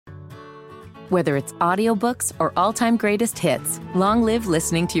Whether it's audiobooks or all-time greatest hits, long live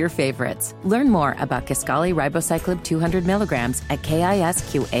listening to your favorites. Learn more about Kisqali Ribociclib 200 milligrams at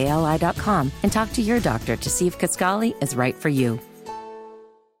KISQALI.com and talk to your doctor to see if Kisqali is right for you.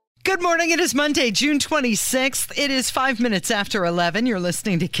 Good morning. It is Monday, June 26th. It is 5 minutes after 11. You're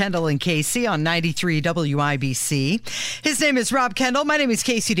listening to Kendall and Casey on 93 WIBC. His name is Rob Kendall. My name is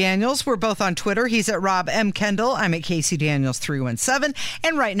Casey Daniels. We're both on Twitter. He's at Rob M. Kendall. I'm at Casey Daniels 317.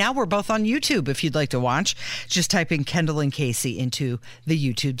 And right now we're both on YouTube. If you'd like to watch, just type in Kendall and Casey into the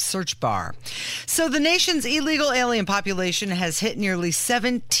YouTube search bar. So the nation's illegal alien population has hit nearly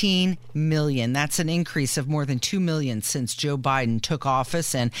 17 million. That's an increase of more than 2 million since Joe Biden took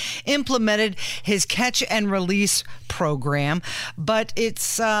office and implemented his catch and release program. But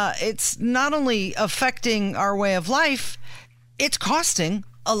it's not only affecting our way of life, it's costing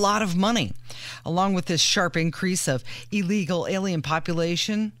a lot of money. Along with this sharp increase of illegal alien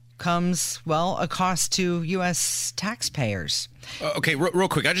population comes, well, a cost to U.S. taxpayers. Okay, real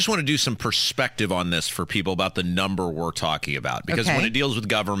quick, I just want to do some perspective on this for people about the number we're talking about. Because when it deals with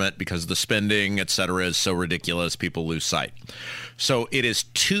government, because the spending, et cetera, is so ridiculous, people lose sight. So it is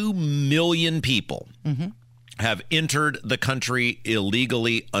 2 million people have entered the country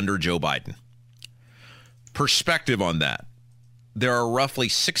illegally under Joe Biden. Perspective on that. There are roughly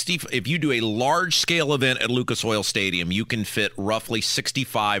 60, if you do a large-scale event at Lucas Oil Stadium, you can fit roughly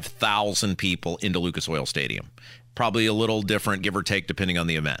 65,000 people into Lucas Oil Stadium. Probably a little different, give or take, depending on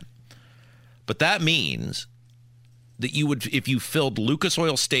the event. But that means that you would, if you filled Lucas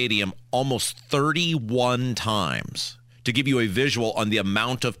Oil Stadium almost 31 times, to give you a visual on the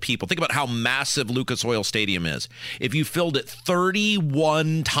amount of people. Think about how massive Lucas Oil Stadium is. If you filled it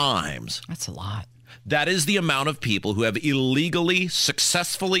 31 times. That's a lot. That is the amount of people who have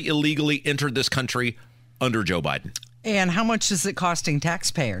successfully illegally entered this country under Joe Biden. And how much is it costing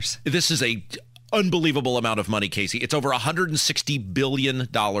taxpayers? This is a unbelievable amount of money, Casey. It's over $160 billion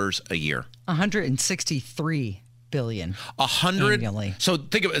a year. $163 billion annually. So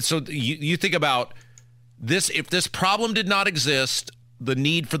you think about this. If this problem did not exist, the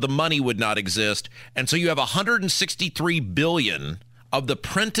need for the money would not exist. And so you have $163 billion of the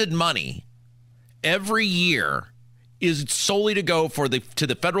printed money every year is solely to go to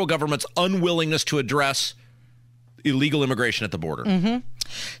the federal government's unwillingness to address illegal immigration at the border.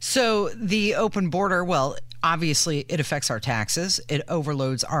 So the open border, well, obviously it affects our taxes. It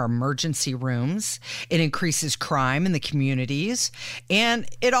overloads our emergency rooms. It increases crime in the communities. And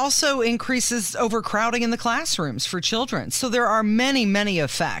it also increases overcrowding in the classrooms for children. So there are many, many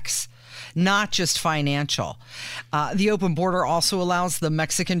effects, not just financial. The open border also allows the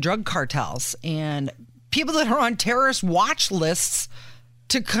Mexican drug cartels and people that are on terrorist watch lists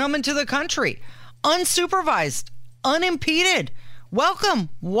to come into the country unsupervised, unimpeded. Welcome,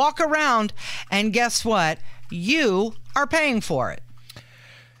 walk around, and guess what? You are paying for it.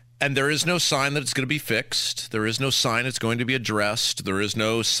 And there is no sign that it's going to be fixed. There is no sign it's going to be addressed. There is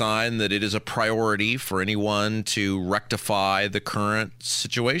no sign that it is a priority for anyone to rectify the current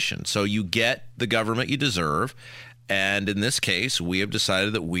situation. So you get the government you deserve. And in this case, we have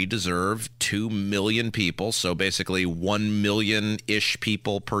decided that we deserve 2 million people. So basically 1 million-ish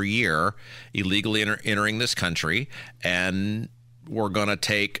people per year illegally entering this country. And we're going to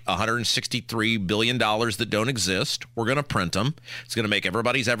take $163 billion that don't exist. We're going to print them. It's going to make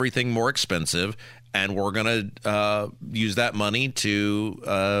everybody's everything more expensive. And we're going to use that money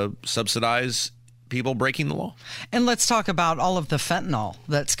to subsidize people breaking the law. And let's talk about all of the fentanyl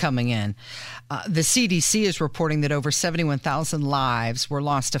that's coming in. The CDC is reporting that over 71,000 lives were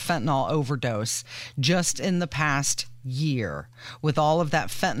lost to fentanyl overdose just in the past year, with all of that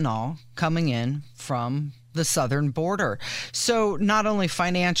fentanyl coming in from the southern border. So not only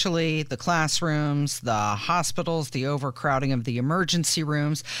financially, the classrooms, the hospitals, the overcrowding of the emergency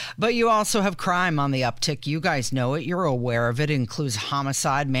rooms, but you also have crime on the uptick. You guys know it. You're aware of it. It includes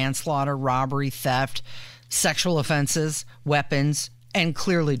homicide, manslaughter, robbery, theft, sexual offenses, weapons, and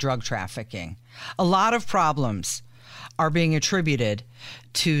clearly drug trafficking. A lot of problems are being attributed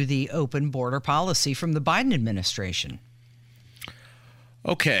to the open border policy from the Biden administration.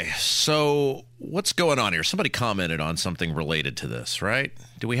 Okay, so what's going on here? Somebody commented on something related to this, right?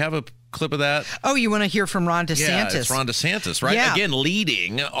 Do we have a clip of that? Oh, you want to hear from Ron DeSantis? Yeah, it's Ron DeSantis, right? Yeah. Again,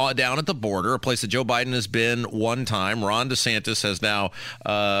 leading down at the border, a place that Joe Biden has been one time. Ron DeSantis has now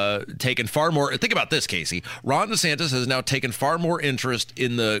taken far more. Think about this, Casey. Ron DeSantis has now taken far more interest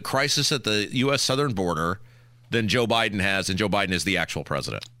in the crisis at the U.S. southern border than Joe Biden has, and Joe Biden is the actual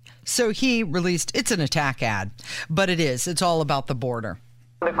president. So he released, it's an attack ad, but it's all about the border.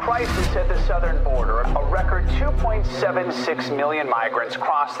 The crisis at the southern border, a record 2.76 million migrants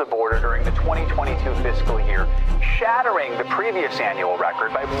crossed the border during the 2022 fiscal year, shattering the previous annual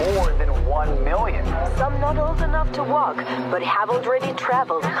record by more than 1 million. Some not old enough to walk, but have already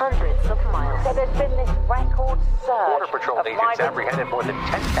traveled hundreds of miles. So there's been this record surge. Border Patrol agents apprehended more than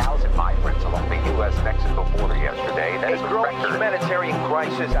 10,000 migrants along the U.S.-Mexico border yesterday. That is a growing humanitarian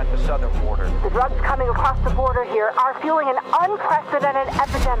crisis at the southern border. The drugs coming across the border here are fueling an unprecedented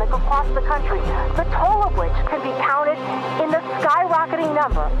epidemic across the country, the toll of which can be counted in the skyrocketing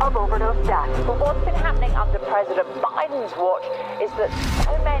number of overdose deaths. But what's been happening under President Biden's watch is that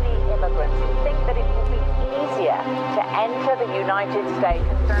so many immigrants think that it will be easier to enter the United States,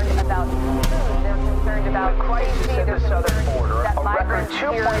 concerned about food, they're concerned about the crisis at the southern border, a record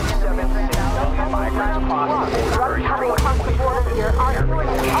 2.76 million migrants crossed the border. Drugs coming across the border here are fueling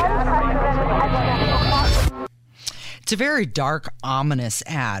an unprecedented epidemic across the It's a very dark, ominous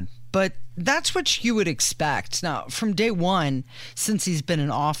ad, but that's what you would expect. Now, from day one, since he's been in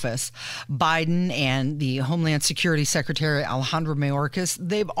office, Biden and the Homeland Security Secretary Alejandro Mayorkas,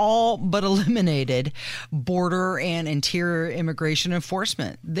 they've all but eliminated border and interior immigration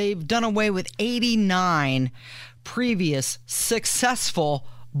enforcement. They've done away with 89 previous successful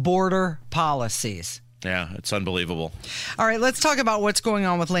border policies. Yeah, it's unbelievable. All right, let's talk about what's going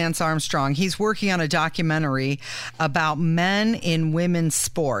on with Lance Armstrong. He's working on a documentary about men in women's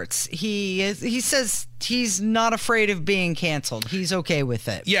sports. He says he's not afraid of being canceled. He's okay with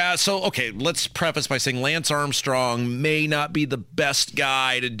it. Yeah, so, okay, let's preface by saying Lance Armstrong may not be the best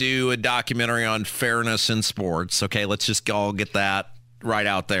guy to do a documentary on fairness in sports. Okay, let's just all get that right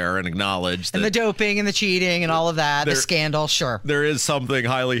out there and acknowledge that. And the doping and the cheating and all of that, the scandal, sure. There is something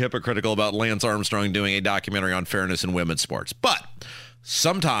highly hypocritical about Lance Armstrong doing a documentary on fairness in women's sports. But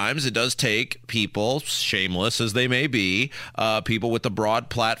sometimes it does take people, shameless as they may be, people with a broad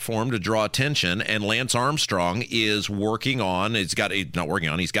platform to draw attention. And Lance Armstrong is he's got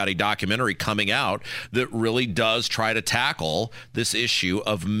a documentary coming out that really does try to tackle this issue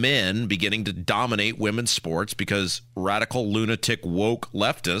of men beginning to dominate women's sports because radical, lunatic, woke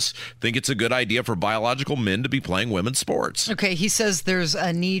leftists think it's a good idea for biological men to be playing women's sports. Okay, he says there's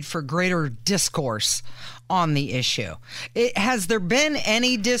a need for greater discourse on the issue. Has there been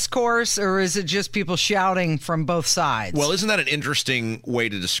any discourse, or is it just people shouting from both sides? Well, isn't that an interesting way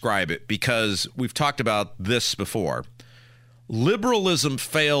to describe it? Because we've talked about this before. Liberalism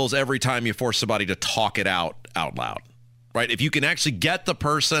fails every time you force somebody to talk it out loud, right? If you can actually get the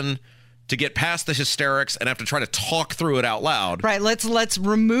person to get past the hysterics and have to try to talk through it out loud. Right, let's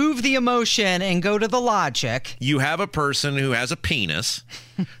remove the emotion and go to the logic. You have a person who has a penis,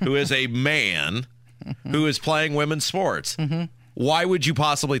 who is a man, who is playing women's sports. Mm-hmm. Why would you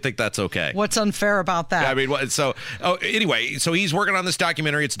possibly think that's okay? What's unfair about that? I mean, anyway, so he's working on this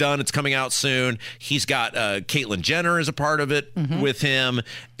documentary. It's done. It's coming out soon. He's got Caitlyn Jenner as a part of it with him.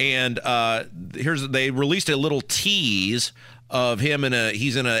 And they released a little tease of him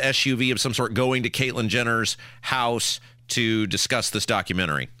he's in a SUV of some sort going to Caitlyn Jenner's house to discuss this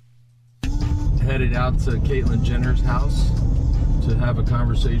documentary. Headed out to Caitlyn Jenner's house to have a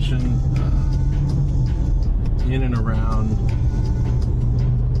conversation in and around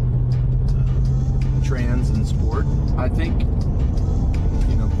trans and sport. I think,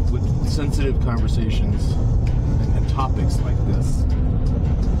 with sensitive conversations and topics like this,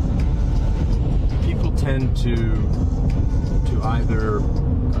 people tend to either,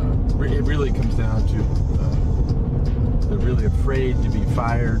 it really comes down to they're really afraid to be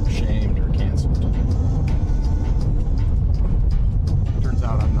fired, shamed, or canceled. Turns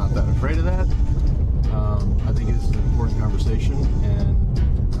out I'm not that afraid of that. I think it's an important conversation, and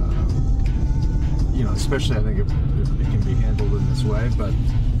especially I think if it can be handled in this way.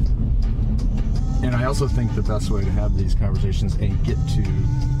 And I also think the best way to have these conversations and get to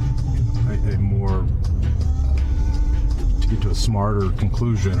get to a smarter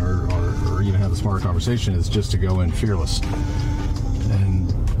conclusion or even have a smarter conversation is just to go in fearless. And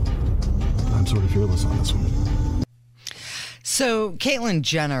I'm sort of fearless on this one. So Caitlyn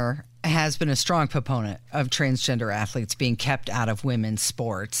Jenner has been a strong proponent of transgender athletes being kept out of women's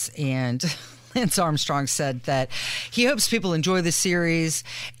sports. And Lance Armstrong said that he hopes people enjoy the series,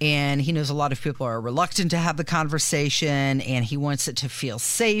 and he knows a lot of people are reluctant to have the conversation, and he wants it to feel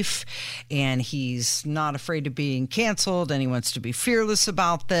safe, and he's not afraid of being canceled, and he wants to be fearless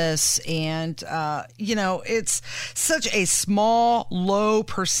about this. And, it's such a small, low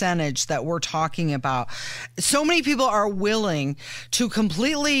percentage that we're talking about. So many people are willing to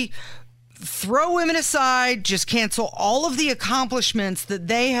completely throw women aside, just cancel all of the accomplishments that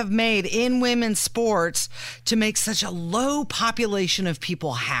they have made in women's sports to make such a low population of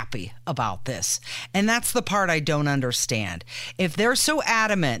people happy about this. And that's the part I don't understand. If they're so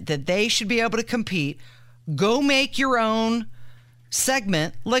adamant that they should be able to compete, go make your own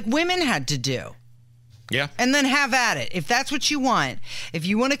segment like women had to do. Yeah. And then have at it. If that's what you want, if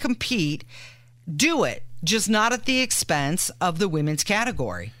you want to compete, do it. Just not at the expense of the women's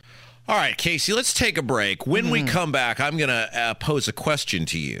category. All right, Casey, let's take a break. When we come back, I'm going to pose a question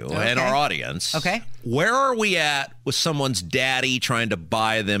to you and our audience. Okay. Where are we at with someone's daddy trying to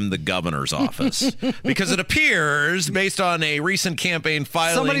buy them the governor's office? Because it appears, based on a recent campaign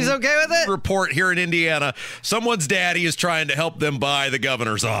filing somebody's okay with it? report here in Indiana, someone's daddy is trying to help them buy the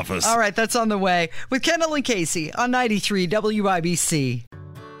governor's office. All right, that's on the way with Kendall and Casey on 93 WIBC.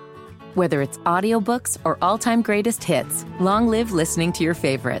 Whether it's audiobooks or all-time greatest hits, long live listening to your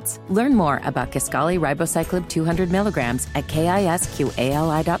favorites. Learn more about Kisqali Ribociclib 200 milligrams at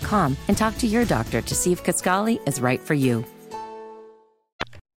KISQALI.com and talk to your doctor to see if Kisqali is right for you.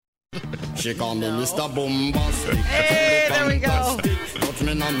 She call me Mr. Bombastic. Hey, there we go.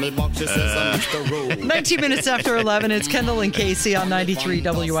 19 minutes after 11, it's Kendall and Casey on 93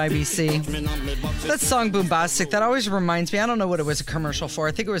 WIBC. That song, Boombastic, that always reminds me, I don't know what it was a commercial for.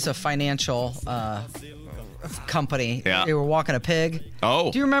 I think it was a financial company. Yeah. They were walking a pig.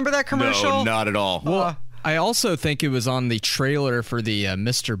 Oh. Do you remember that commercial? No, not at all. Well, I also think it was on the trailer for the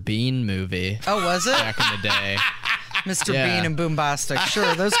Mr. Bean movie. Oh, was it? Back in the day. Mr. Bean and Boombastic.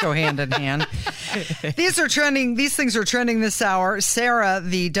 Sure, those go hand in hand. These things are trending this hour. Sarah,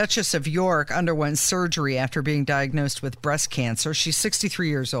 the Duchess of York, underwent surgery after being diagnosed with breast cancer. She's 63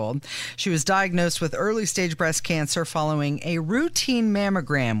 years old. She was diagnosed with early-stage breast cancer following a routine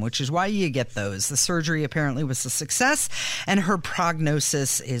mammogram, which is why you get those. The surgery apparently was a success, and her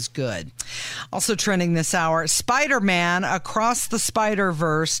prognosis is good. Also trending this hour, Spider-Man Across the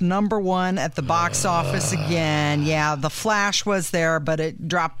Spider-Verse, #1 at the box office again. Yeah, The Flash was there, but it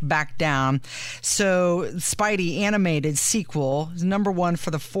dropped back down. So Spidey animated sequel is #1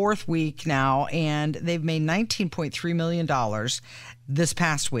 for the 4th week now, and they've made $19.3 million this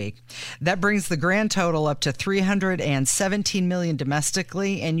past week. That brings the grand total up to $317 million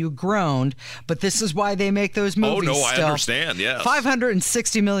domestically, and you groaned, but this is why they make those movies. Oh, no, still. I understand, yes.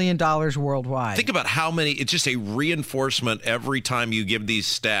 $560 million worldwide. Think about how many, it's just a reinforcement every time you give these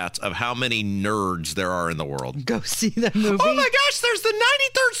stats of how many nerds there are in the world. Go see that movie. Oh my gosh, there's the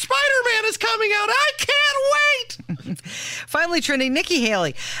 93rd Spider-Man is coming out. I can't wait. Finally trending, Nikki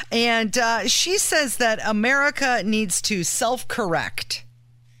Haley. And she says that America needs to self-correct.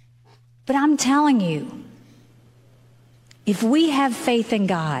 But I'm telling you, if we have faith in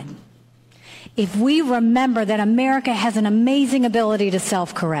God, if we remember that America has an amazing ability to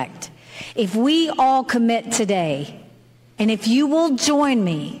self-correct, if we all commit today, and if you will join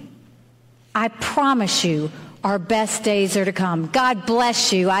me, I promise you our best days are to come. God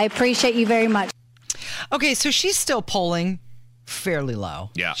bless you. I appreciate you very much. Okay, so she's still polling fairly low.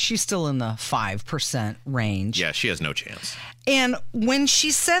 Yeah. She's still in the 5% range. Yeah, she has no chance. And when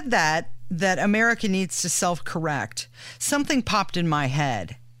she said that America needs to self-correct, something popped in my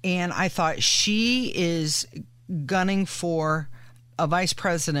head. And I thought she is gunning for a vice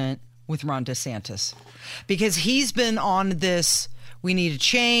president with Ron DeSantis. Because he's been on this, we need to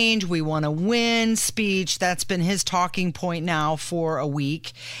change, we want to win speech. That's been his talking point now for a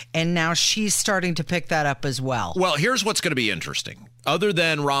week. And now she's starting to pick that up as well. Well, here's what's going to be interesting. Other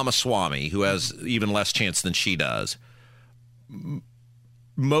than Ramaswamy, who has even less chance than she does,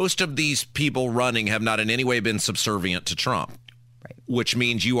 most of these people running have not in any way been subservient to Trump, right? Which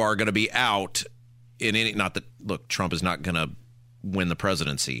means you are going to be out in any, not that, look, Trump is not going to win the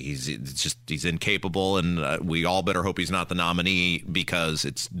presidency. He's incapable, and we all better hope he's not the nominee because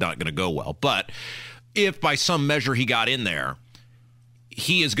it's not going to go well. But if by some measure he got in there,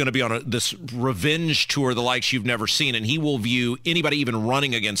 he is going to be on this revenge tour the likes you've never seen, and he will view anybody even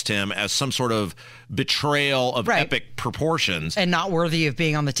running against him as some sort of betrayal of epic proportions. And not worthy of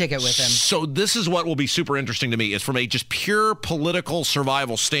being on the ticket with him. So this is what will be super interesting to me, is from a just pure political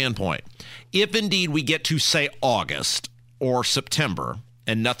survival standpoint. If indeed we get to, say, August or September,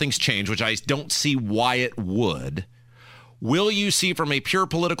 and nothing's changed, which I don't see why it would, will you see from a pure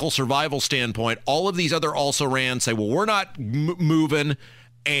political survival standpoint, all of these other also-rans say, well, we're not moving,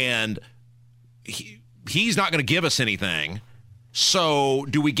 and he's not going to give us anything. So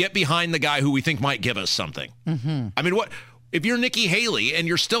do we get behind the guy who we think might give us something? Mm-hmm. I mean, If you're Nikki Haley and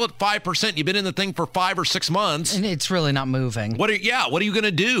you're still at 5%, you've been in the thing for 5 or 6 months. And it's really not moving. What are you going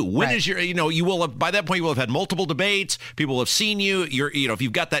to do? When right. is your, you will have, by that point, you will have had multiple debates. People will have seen you. If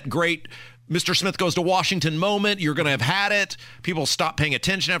you've got that great Mr. Smith goes to Washington moment, you're going to have had it. People stop paying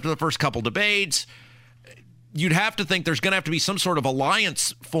attention after the first couple debates. You'd have to think there's going to have to be some sort of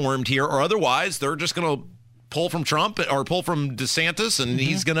alliance formed here, or otherwise they're just going to pull from Trump or pull from DeSantis, and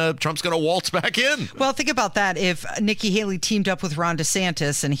Trump's gonna waltz back in. Well, think about that. If Nikki Haley teamed up with Ron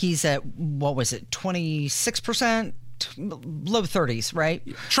DeSantis, and he's at 26%, low 30s, right?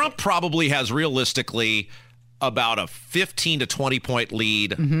 Trump probably has realistically about a 15 to 20 point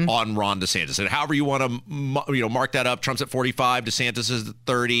lead on Ron DeSantis. And however you want to mark that up, Trump's at 45, DeSantis is at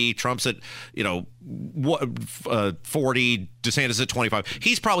 30, Trump's at 40, DeSantis at 25.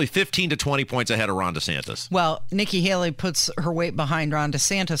 He's probably 15 to 20 points ahead of Ron DeSantis. Well, Nikki Haley puts her weight behind Ron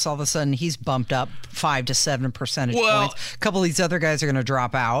DeSantis. All of a sudden, he's bumped up 5 to 7 percentage points. A couple of these other guys are going to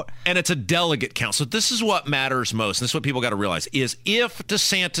drop out. And it's a delegate count. So this is what matters most. And this is what people got to realize is if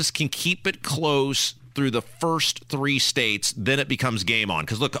DeSantis can keep it close through the first 3 states, then it becomes game on.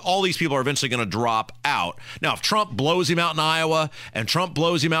 Because look, all these people are eventually going to drop out. Now, if Trump blows him out in Iowa, and Trump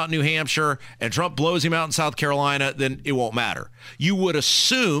blows him out in New Hampshire, and Trump blows him out in South Carolina, then it won't matter. You would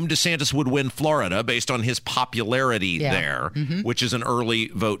assume DeSantis would win Florida based on his popularity there, which is an early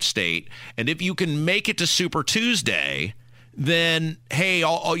vote state. And if you can make it to Super Tuesday, then, hey,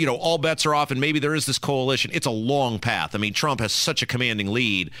 all bets are off, and maybe there is this coalition. It's a long path. I mean, Trump has such a commanding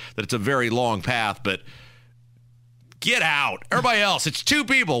lead that it's a very long path, but get out. Everybody else, it's 2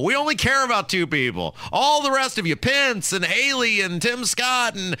 people. We only care about 2 people. All the rest of you, Pence and Haley and Tim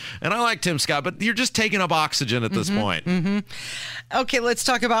Scott, and I like Tim Scott, but you're just taking up oxygen at this point. Okay, let's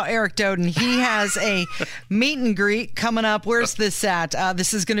talk about Eric Doden. He has a meet and greet coming up. Where's this at?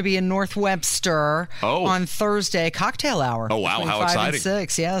 This is going to be in North Webster on Thursday, cocktail hour. Oh, wow, how 5 exciting. and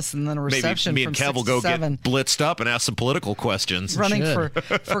 6, yes, and then a reception Maybe me from and Kev will 6 go to 7. get blitzed up and ask some political questions. Running for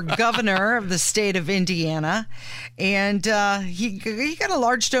governor of the state of Indiana. And he got a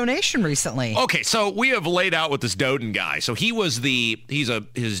large donation recently. Okay, so we have laid out with this Doden guy. So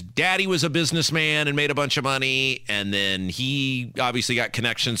his daddy was a businessman and made a bunch of money, and then he obviously got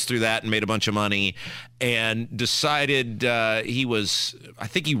connections through that and made a bunch of money, and decided I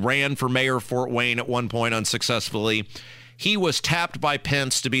think he ran for mayor of Fort Wayne at one point unsuccessfully. He was tapped by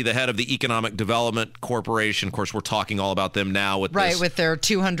Pence to be the head of the Economic Development Corporation. Of course, we're talking all about them now with with their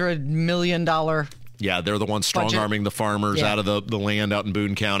 $200 million. Yeah, they're the ones strong-arming the farmers out of the land out in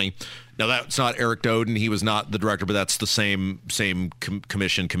Boone County. Now, that's not Eric Doden. He was not the director, but that's the same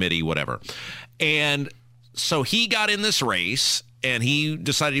commission, committee, whatever. And so he got in this race, and he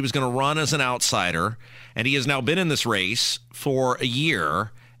decided he was going to run as an outsider, and he has now been in this race for a year.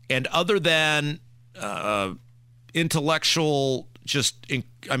 And other than intellectual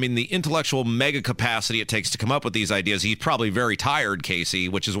the intellectual mega capacity it takes to come up with these ideas. He's probably very tired, Casey,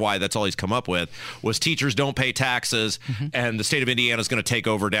 which is why that's all he's come up with, was teachers don't pay taxes, and the state of Indiana is going to take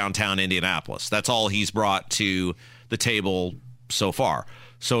over downtown Indianapolis. That's all he's brought to the table so far.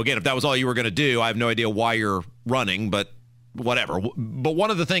 So again, if that was all you were going to do, I have no idea why you're running, but whatever. But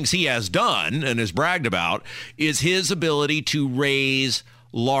one of the things he has done and has bragged about is his ability to raise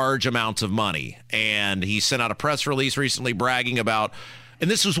large amounts of money. And he sent out a press release recently bragging about, and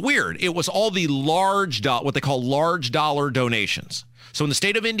this was weird, it was all the what they call large dollar donations. So in the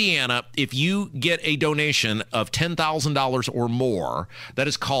state of Indiana, if you get a donation of $10,000 or more, that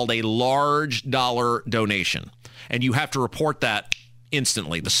is called a large dollar donation. And you have to report that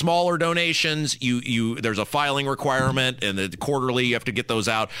instantly. The smaller donations, there's a filing requirement, and the quarterly you have to get those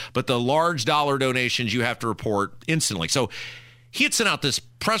out. But the large dollar donations you have to report instantly. So he had sent out this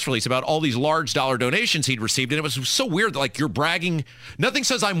press release about all these large dollar donations he'd received, and it was so weird. Like, you're bragging. Nothing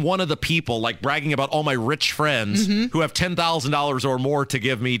says I'm one of the people, like bragging about all my rich friends who have $10,000 or more to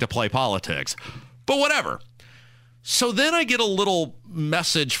give me to play politics. But whatever. So then I get a little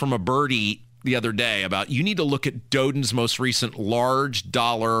message from a birdie the other day about, you need to look at Doden's most recent large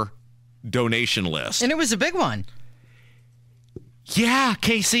dollar donation list. And it was a big one. Yeah,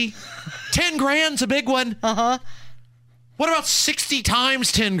 Casey. 10 grand's a big one. What about 60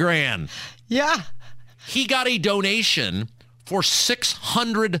 times 10 grand? Yeah. He got a donation for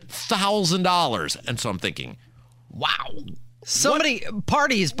 $600,000. And so I'm thinking, wow.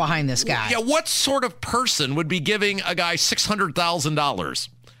 Party is behind this guy. Yeah, what sort of person would be giving a guy $600,000?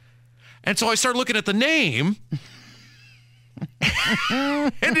 And so I started looking at the name.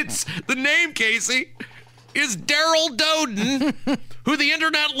 And it's the name, Casey, is Daryl Doden, who the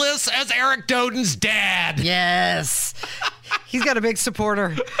internet lists as Eric Doden's dad. Yes. He's got a big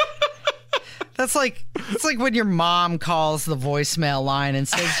supporter. It's like when your mom calls the voicemail line and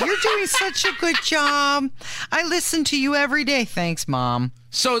says, "You're doing such a good job. I listen to you every day. Thanks, Mom."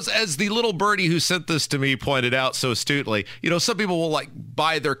 So as the little birdie who sent this to me pointed out so astutely, some people will like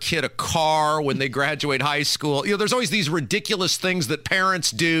buy their kid a car when they graduate high school. There's always these ridiculous things that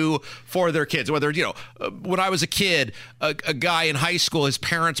parents do for their kids. Whether, when I was a kid, a guy in high school, his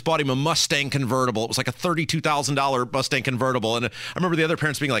parents bought him a Mustang convertible. It was like a $32,000 Mustang convertible. And I remember the other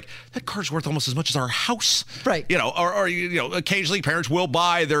parents being like, that car's worth almost as much as our house. Right. Or occasionally parents will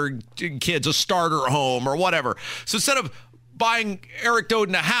buy their kids a starter home or whatever. So instead of buying Eric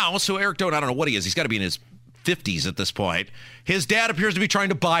Doden a house, who Eric Doden, I don't know what he is. He's got to be in his 50s at this point. His dad appears to be trying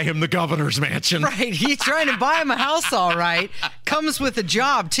to buy him the governor's mansion. Right. He's trying to buy him a house, all right. Comes with a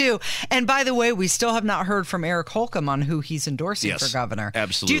job, too. And by the way, we still have not heard from Eric Holcomb on who he's endorsing for governor.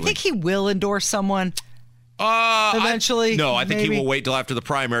 Absolutely. Do you think he will endorse someone? Eventually? I think he will wait till after the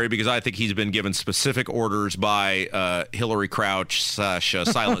primary because I think he's been given specific orders by Hillary Crouch /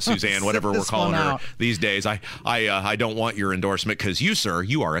 Silent Suzanne, whatever we're calling her these days. I don't want your endorsement because you, sir,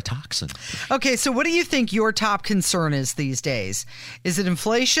 you are a toxin. Okay, so what do you think your top concern is these days? Is it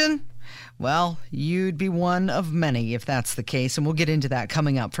inflation? Well, you'd be one of many if that's the case, and we'll get into that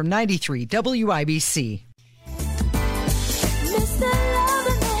coming up from 93 WIBC.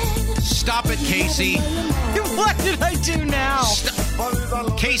 Stop it, Casey. What did I do now?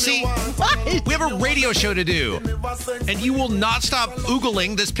 Casey, what? We have a radio show to do, and you will not stop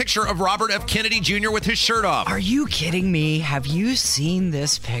oogling this picture of Robert F. Kennedy Jr. with his shirt off. Are you kidding me? Have you seen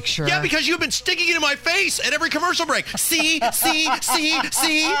this picture? Yeah, because you've been sticking it in my face at every commercial break. See?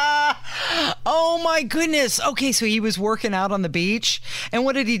 Oh, my goodness. Okay, so he was working out on the beach, and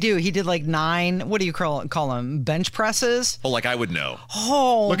what did he do? He did like 9, what do you call them, bench presses? Oh, like I would know.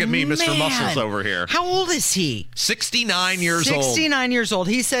 Oh, look at me, Mr. man. Muscles over here. How old is he? 69 years old. 69 years old.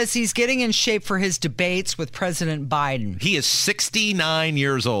 He says he's getting in shape for his debates with President Biden. He is 69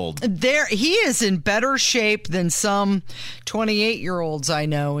 years old. He is in better shape than some 28-year-olds I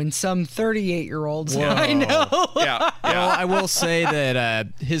know and some 38-year-olds I know. Yeah. Well, I will say that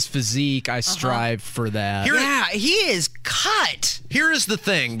his physique, I strive for that. He is cut. Here is the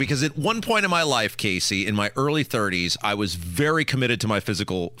thing, because at one point in my life, Casey, in my early 30s, I was very committed to my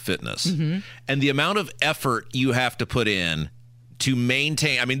physical fitness. Mm-hmm. And the amount of effort you have to put in to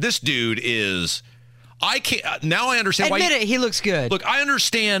maintain, I mean, this dude is, now I understand why. Admit it, he looks good. Look, I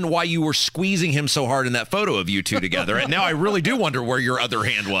understand why you were squeezing him so hard in that photo of you two together. And now I really do wonder where your other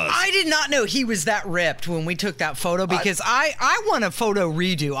hand was. I did not know he was that ripped when we took that photo because I want a photo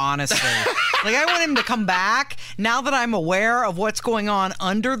redo, honestly. Like, I want him to come back. Now that I'm aware of what's going on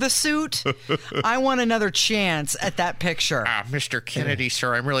under the suit, I want another chance at that picture. Mr. Kennedy,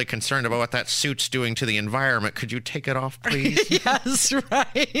 sir, I'm really concerned about what that suit's doing to the environment. Could you take it off, please? Yes,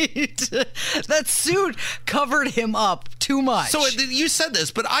 right. That suit covered him up too much. So you said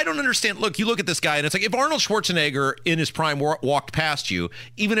this, but I don't understand. Look, you look at this guy, and it's like if Arnold Schwarzenegger in his prime walked past you,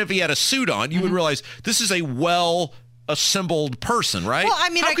 even if he had a suit on, you would realize this is a well-assembled person, right? Well, I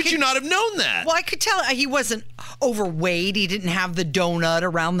mean, how could you not have known that? Well, I could tell he wasn't overweight. He didn't have the donut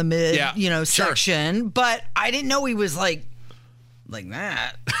around the mid, section. But I didn't know he was like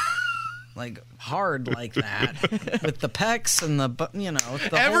that. Like hard like that with the pecs and the whole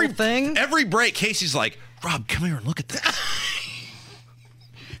thing. Every break, Casey's like, Rob, come here and look at this.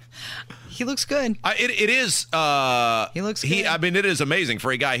 He looks good. It is. He looks good. I mean, it is amazing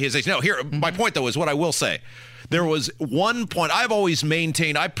for a guy his age. No, here, my point though is what I will say. There was one point I've always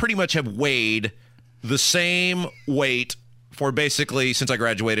maintained. I pretty much have weighed the same weight for basically since I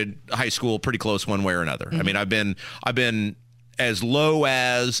graduated high school, pretty close one way or another. Mm-hmm. I mean, I've been as low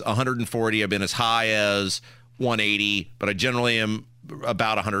as 140. I've been as high as 180, but I generally am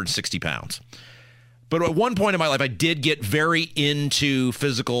about 160 pounds. But at one point in my life, I did get very into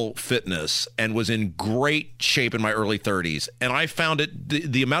physical fitness and was in great shape in my early 30s. And I found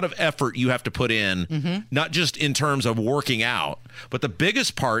it, the amount of effort you have to put in, not just in terms of working out, but the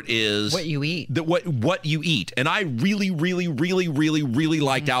biggest part is what you eat. What you eat. And I really, really, really, really, really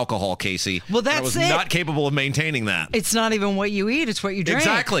liked alcohol, Casey. Well, that's I was not capable of maintaining that. It's not even what you eat. It's what you drink.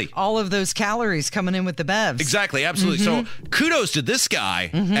 Exactly. All of those calories coming in with the bevs. Exactly. Absolutely. So kudos to this guy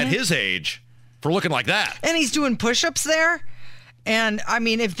at his age for looking like that. And he's doing push-ups there. And, I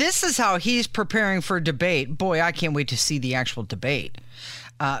mean, if this is how he's preparing for debate, boy, I can't wait to see the actual debate.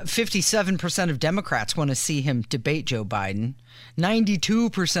 57% of Democrats want to see him debate Joe Biden.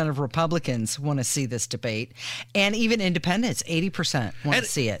 92% of Republicans want to see this debate. And even independents, 80% want to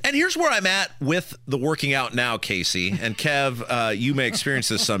see it. And here's where I'm at with the working out now, Casey. And Kev, you may experience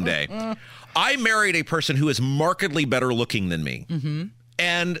this someday. I married a person who is markedly better looking than me.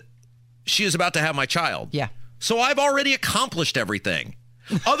 And she is about to have my child. Yeah. So I've already accomplished everything.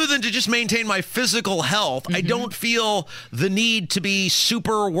 Other than to just maintain my physical health, I don't feel the need to be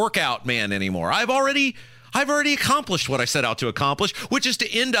super workout man anymore. I've already accomplished what I set out to accomplish, which is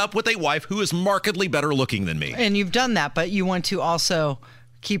to end up with a wife who is markedly better looking than me. And you've done that, but you want to also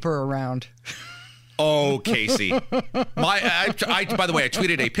keep her around. Oh, Casey. By the way, I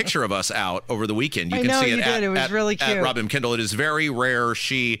tweeted a picture of us out over the weekend. You can see it It was really cute. At Robin Kendall. It is very rare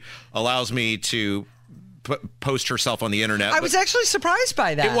she allows me to post herself on the internet. I was actually surprised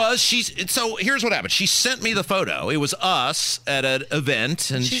by that. It was. So here's what happened. She sent me the photo. It was us at an event.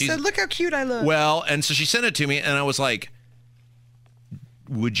 And she said, look how cute I look. Well, and so she sent it to me, and I was like,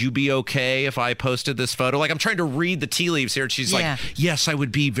 would you be okay if I posted this photo? Like, I'm trying to read the tea leaves here. And she's like, yes, I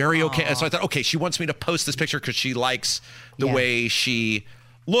would be very okay. And so I thought, okay, she wants me to post this picture because she likes the way she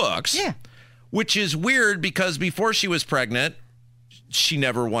looks. Yeah. Which is weird because before she was pregnant, she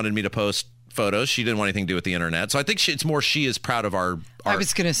never wanted me to post photos. She didn't want anything to do with the internet. So I think it's more she is proud of our I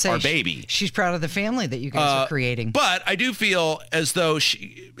was going to say, our baby. She's proud of the family that you guys are creating. But I do feel as though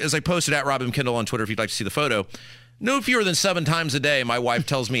as I posted at Robin Kendall on Twitter, if you'd like to see the photo, no fewer than 7 times a day, my wife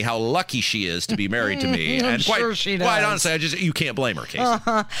tells me how lucky she is to be married to me. And sure she does. Quite honestly, you can't blame her,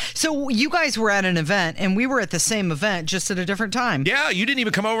 Casey. So you guys were at an event, and we were at the same event, just at a different time. Yeah, you didn't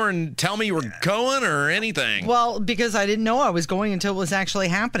even come over and tell me you were going or anything. Well, because I didn't know I was going until it was actually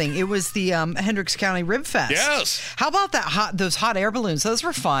happening. It was the Hendricks County Rib Fest. Yes. How about those hot air balloons? Those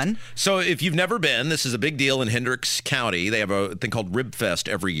were fun. So if you've never been, this is a big deal in Hendricks County. They have a thing called Rib Fest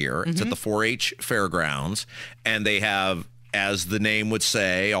every year. It's at the 4-H fairgrounds, and they have, as the name would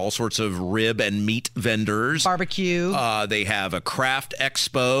say, all sorts of rib and meat vendors. Barbecue. They have a craft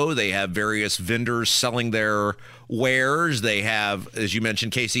expo. They have various vendors selling their wares. They have, as you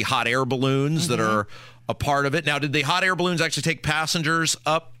mentioned, Casey, hot air balloons that are a part of it. Now, did the hot air balloons actually take passengers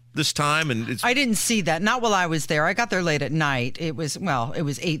up this time? And I didn't see that. Not while I was there. I got there late at night. It was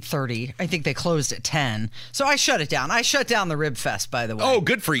 8:30. I think they closed at 10. So I shut it down. I shut down the Rib Fest, by the way. Oh,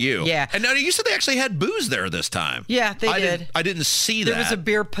 good for you. Yeah. And now you said they actually had booze there this time. Yeah, they did. I didn't see that. There was a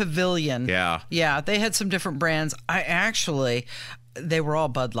beer pavilion. Yeah. Yeah, they had some different brands. They were all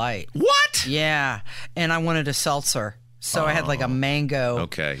Bud Light. What? Yeah. And I wanted a seltzer. So I had like a mango.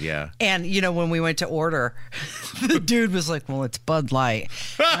 Okay, yeah. And, when we went to order, the dude was like, well, it's Bud Light.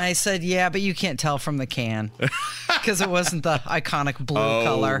 And I said, yeah, but you can't tell from the can because it wasn't the iconic blue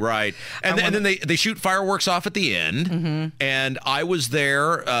color. Right. And then they shoot fireworks off at the end. Mm-hmm. And I was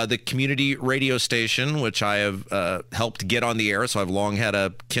there, the community radio station, which I have helped get on the air. So I've long had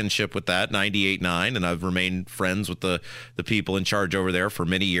a kinship with that, 98.9. And I've remained friends with the people in charge over there for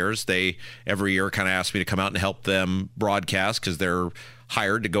many years. They every year kind of ask me to come out and help them broadcast because they're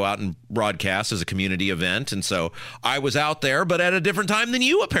hired to go out and broadcast as a community event. And so I was out there, but at a different time than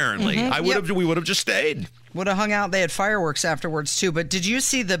you, apparently. We would have just stayed. Would have hung out. They had fireworks afterwards, too. But did you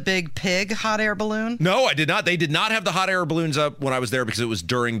see the big pig hot air balloon? No, I did not. They did not have the hot air balloons up when I was there because it was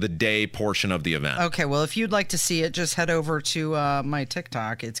during the day portion of the event. Okay, well, if you'd like to see it, just head over to my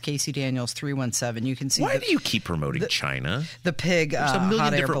TikTok. It's Casey Daniels 317. You can see. Why do you keep promoting China? The pig There's a million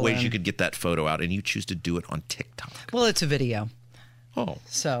hot air different balloon. ways you could get that photo out, and you choose to do it on TikTok. Well, it's a video. Oh.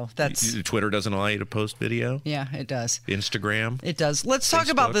 So that's... Twitter doesn't allow you to post video? Yeah, it does. Instagram? It does. Let's talk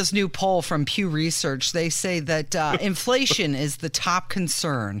about this new poll from Pew Research. They say that inflation is the top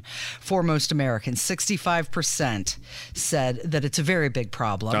concern for most Americans. 65% said that it's a very big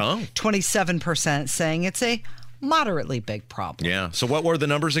problem. Oh. 27% saying it's a moderately big problem. Yeah. So what were the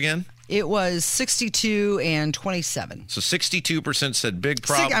numbers again? It was 62 and 27. So 62% said big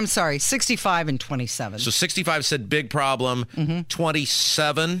problem. I'm sorry, 65 and 27. So 65 said big problem.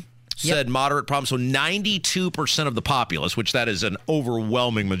 27 said moderate problem. So 92% of the populace, which that is an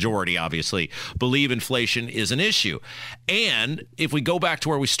overwhelming majority, obviously, believe inflation is an issue. And if we go back to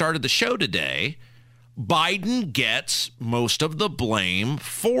where we started the show today, Biden gets most of the blame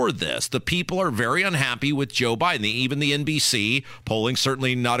for this. The people are very unhappy with Joe Biden. Even the NBC polling,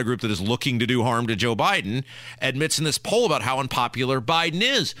 certainly not a group that is looking to do harm to Joe Biden, admits in this poll about how unpopular Biden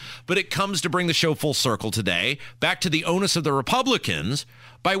is. But it comes to bring the show full circle today, back to the onus of the Republicans,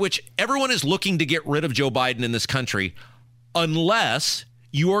 by which everyone is looking to get rid of Joe Biden in this country, unless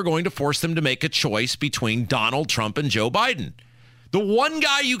you are going to force them to make a choice between Donald Trump and Joe Biden. The one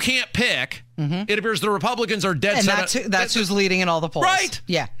guy you can't pick, it appears the Republicans are dead set. And that's who's leading in all the polls. Right.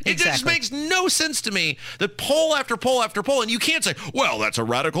 Yeah, exactly. It just makes no sense to me that poll after poll after poll, and you can't say, well, that's a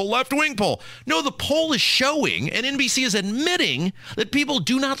radical left-wing poll. No, the poll is showing, and NBC is admitting, that people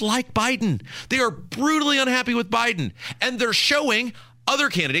do not like Biden. They are brutally unhappy with Biden. And they're showing other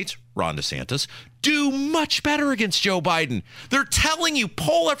candidates, Ron DeSantis, do much better against Joe Biden. They're telling you,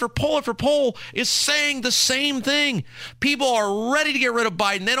 poll after poll after poll is saying the same thing. People are ready to get rid of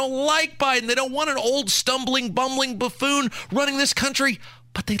Biden. They don't like Biden. They don't want an old, stumbling, bumbling buffoon running this country.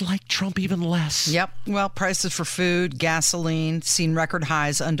 But they like Trump even less. Yep. Well, prices for food, gasoline, seen record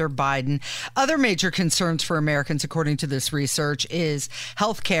highs under Biden. Other major concerns for Americans, according to this research, is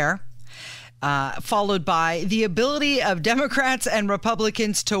health care. Followed by the ability of Democrats and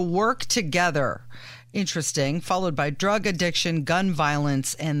Republicans to work together. Interesting. Followed by drug addiction, gun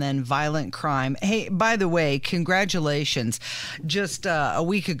violence, and then violent crime. Hey, by the way, congratulations. Just a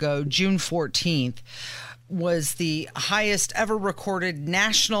week ago, June 14th, was the highest ever recorded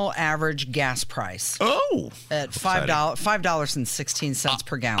national average gas price. Oh. At $5.16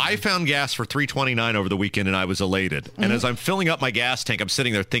 per gallon. I found gas for $3.29 over the weekend, and I was elated. Mm-hmm. And as I'm filling up my gas tank, I'm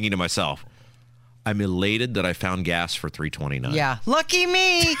sitting there thinking to myself, I'm elated that I found gas for $3.29. Yeah. Lucky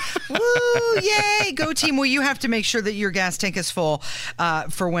me. Woo, yay. Go team. Well, you have to make sure that your gas tank is full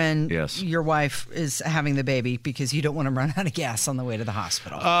for when your wife is having the baby, because you don't want to run out of gas on the way to the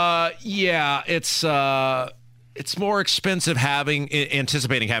hospital. Yeah, it's more expensive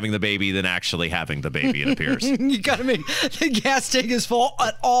anticipating having the baby than actually having the baby, it appears. You got to make the gas tank is full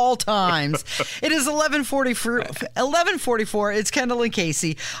at all times. It is 11:44. It's Kendall and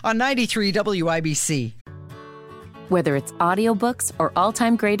Casey on 93 WIBC. Whether it's audiobooks or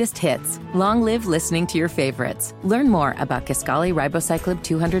all-time greatest hits, long live listening to your favorites. Learn more about Kisqali Ribociclib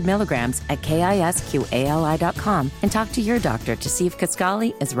 200 milligrams at KISQALI.com and talk to your doctor to see if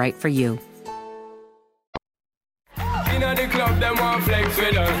Kisqali is right for you. The club, them want flex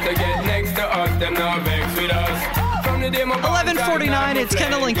with us. They get next to us, them not vex with us. 11:49, it's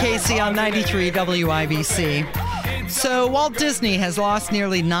Kendall and Casey on 93 WIBC. So Walt Disney has lost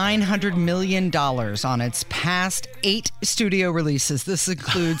nearly $900 million on its past 8 studio releases. This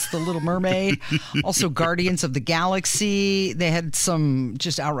includes The Little Mermaid, also Guardians of the Galaxy. They had some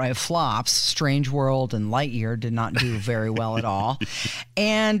just outright flops. Strange World and Lightyear did not do very well at all.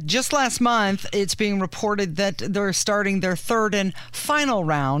 And just last month, it's being reported that they're starting their third and final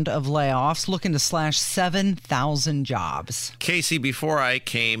round of layoffs, looking to slash 7,000 jobs. Casey, before I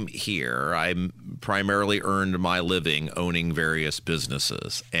came here, I primarily earned my living owning various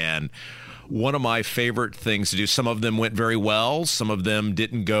businesses. And one of my favorite things to do, some of them went very well, some of them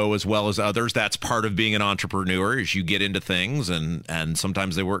didn't go as well as others. That's part of being an entrepreneur, is you get into things and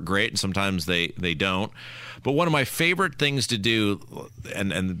sometimes they work great and sometimes they don't. But one of my favorite things to do,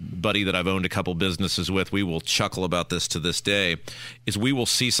 and buddy that I've owned a couple businesses with, we will chuckle about this to this day, is we will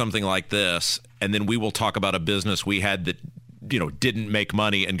see something like this and then we will talk about a business we had that, didn't make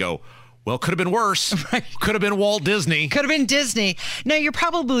money and go, well, could have been worse. Right. Could have been Walt Disney. Could have been Disney. Now, you're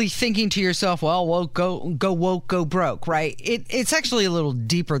probably thinking to yourself, well, go woke, go broke, right? It's actually a little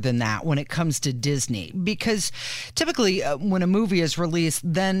deeper than that when it comes to Disney, because typically when a movie is released,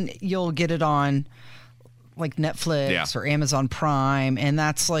 then you'll get it on like Netflix or Amazon Prime, and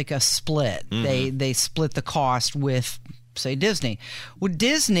that's like a split. Mm-hmm. They split the cost with, say, Disney. Well,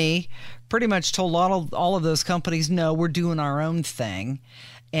 Disney pretty much told all of those companies, no, we're doing our own thing.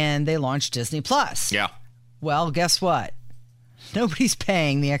 And they launched Disney Plus. Yeah. Well, guess what? Nobody's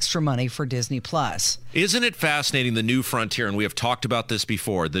paying the extra money for Disney Plus. Isn't it fascinating, the new frontier, and we have talked about this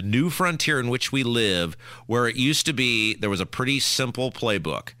before, the new frontier in which we live, where it used to be there was a pretty simple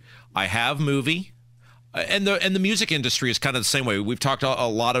playbook. I have movie. And the music industry is kind of the same way. We've talked a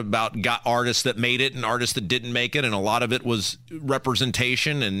lot about artists that made it and artists that didn't make it, and a lot of it was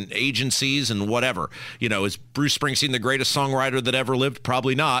representation and agencies and whatever. Is Bruce Springsteen the greatest songwriter that ever lived?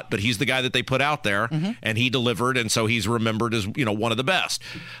 Probably not, but he's the guy that they put out there, and he delivered, and so he's remembered as one of the best.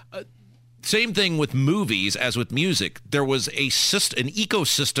 Same thing with movies as with music. There was an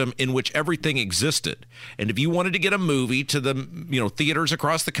ecosystem in which everything existed. And if you wanted to get a movie to the theaters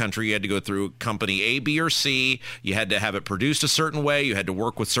across the country, you had to go through company A, B, or C. You had to have it produced a certain way. You had to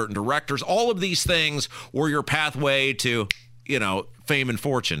work with certain directors. All of these things were your pathway to, fame and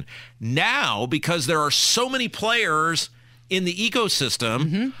fortune. Now, because there are so many players in the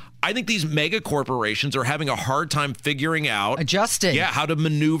ecosystem, I think these mega corporations are having a hard time figuring out, adjusting, how to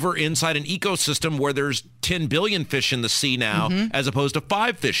maneuver inside an ecosystem where there's 10 billion fish in the sea now, as opposed to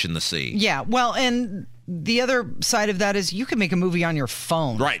 5 fish in the sea. Yeah, well, and the other side of that is you can make a movie on your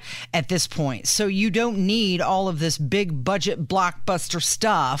phone at this point. So you don't need all of this big budget blockbuster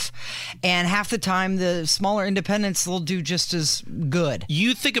stuff. And half the time, the smaller independents will do just as good.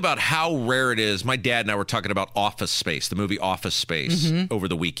 You think about how rare it is. My dad and I were talking about Office Space, the movie Office Space, over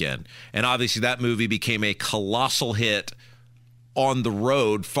the weekend. And obviously that movie became a colossal hit on the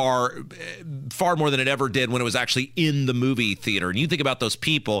road far more than it ever did when it was actually in the movie theater. And you think about those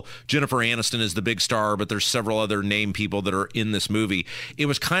people, Jennifer Aniston is the big star, but there's several other named people that are in this movie. It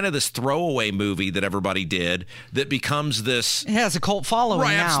was kind of this throwaway movie that everybody did that becomes this... It has a cult following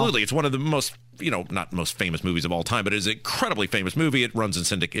right, now. Absolutely. It's one of the most, not most famous movies of all time, but it is an incredibly famous movie. It runs in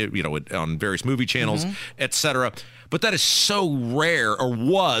syndicate, on various movie channels, etc. But that is so rare, or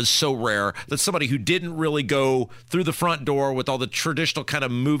was so rare, that somebody who didn't really go through the front door with all the traditional kind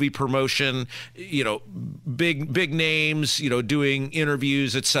of movie promotion, big names, doing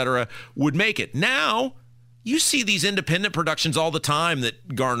interviews, etc., would make it. Now, you see these independent productions all the time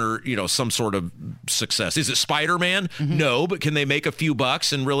that garner, some sort of success. Is it Spider-Man? No, but can they make a few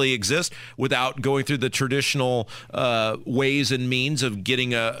bucks and really exist without going through the traditional ways and means of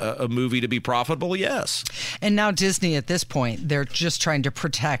getting a movie to be profitable? Yes. And now Disney, at this point, they're just trying to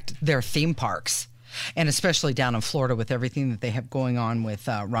protect their theme parks. And especially down in Florida with everything that they have going on with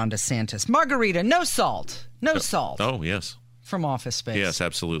Ron DeSantis. Margarita, no salt. No salt. Oh, yes. From Office Space. Yes,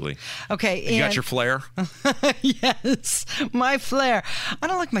 absolutely. Okay. You got your flair? Yes, my flair. I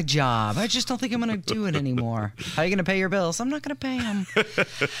don't like my job. I just don't think I'm going to do it anymore. How are you going to pay your bills? I'm not going to pay them.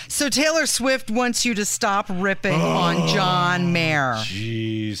 So Taylor Swift wants you to stop ripping on John Mayer.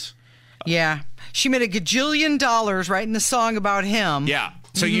 Jeez. Yeah. She made $1 gajillion writing the song about him. Yeah.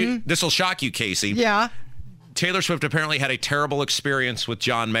 So this will shock you, Casey. Yeah. Taylor Swift apparently had a terrible experience with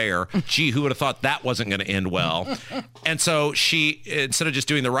John Mayer. Gee, who would have thought that wasn't going to end well? And so she, instead of just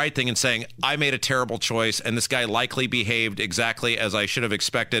doing the right thing and saying, I made a terrible choice, and this guy likely behaved exactly as I should have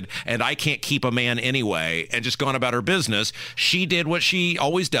expected, and I can't keep a man anyway, and just gone about her business, she did what she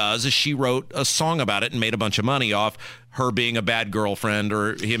always does, is she wrote a song about it and made a bunch of money off her being a bad girlfriend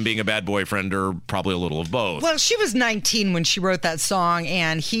or him being a bad boyfriend, or probably a little of both. Well, she was 19 when she wrote that song,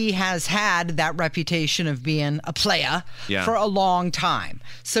 and he has had that reputation of being a playa for a long time.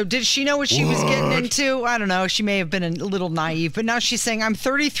 So did she know what she was getting into? I don't know. She may have been a little naive, but now she's saying, I'm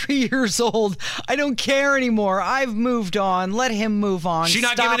 33 years old. I don't care anymore. I've moved on. Let him move on. She's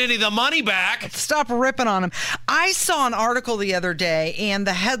not giving any of the money back. Stop ripping on him. I saw an article the other day, and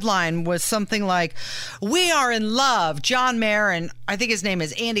the headline was something like, "We are in love, John Mayer," and I think his name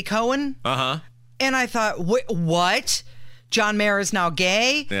is Andy Cohen. And I thought, what? John Mayer is now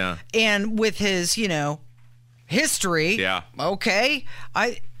gay? Yeah. And with his, history. Yeah. Okay.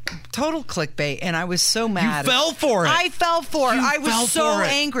 Total clickbait, and I was so mad. You fell for it. I fell for it. I was so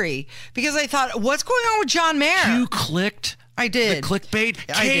angry because I thought, what's going on with John Mayer? You clicked? I did. The clickbait?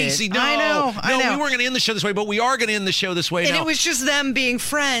 I Casey, did. no. I know. We weren't going to end the show this way, but we are going to end the show this way now. And it was just them being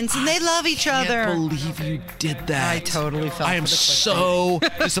friends, and they love each other. I can't believe you did that. I totally fell I am for the so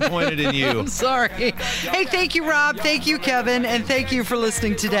disappointed in you. I'm sorry. Hey, thank you, Rob. Thank you, Kevin. And thank you for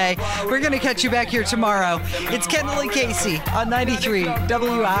listening today. We're going to catch you back here tomorrow. It's Kendall and Casey on 93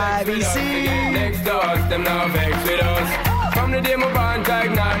 WIBC. Next to us, them now vex with us. From the day my bond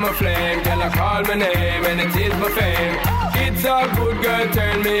ignite my flame, girl I call my name and it is my fame. It's a good girl,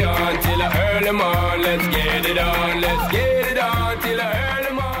 turn me on till I earn them on. Let's get it on till I earn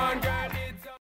them on.